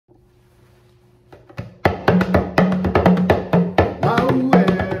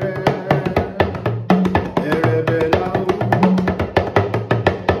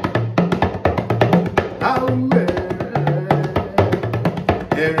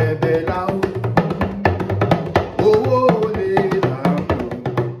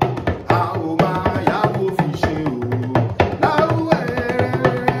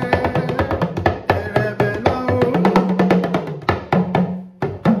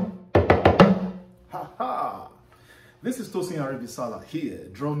This is Tosin here,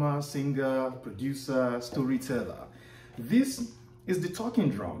 drummer, singer, producer, storyteller. This is the talking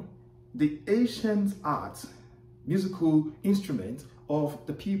drum, the ancient art, musical instrument of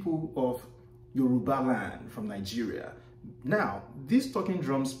the people of Yoruba land from Nigeria. Now, this talking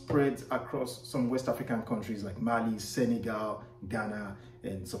drum spread across some West African countries like Mali, Senegal, Ghana,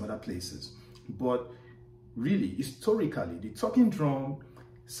 and some other places. But really, historically, the talking drum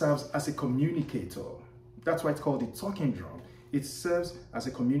serves as a communicator. That's why it's called the talking drum. It serves as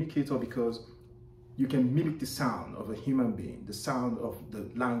a communicator because you can mimic the sound of a human being, the sound of the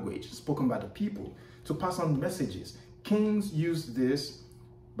language spoken by the people to pass on messages. Kings used this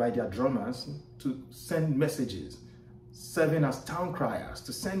by their drummers to send messages, serving as town criers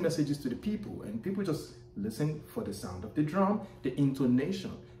to send messages to the people, and people just listen for the sound of the drum, the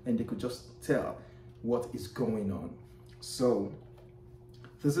intonation, and they could just tell what is going on. So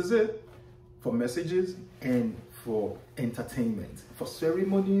this is it for messages and for entertainment, for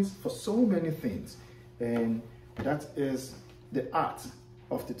ceremonies, for so many things. And that is the art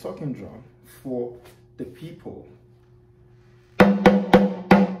of the talking drum for the people.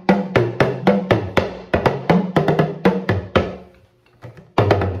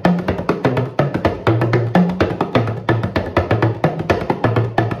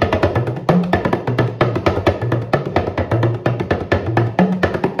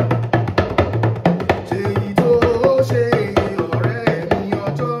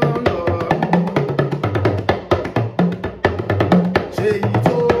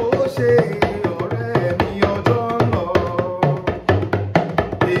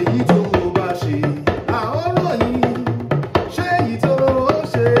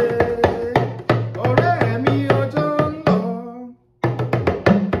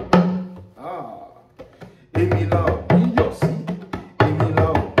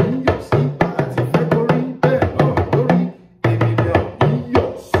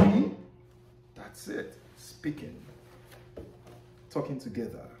 That's it. Speaking, talking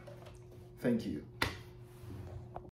together. Thank you.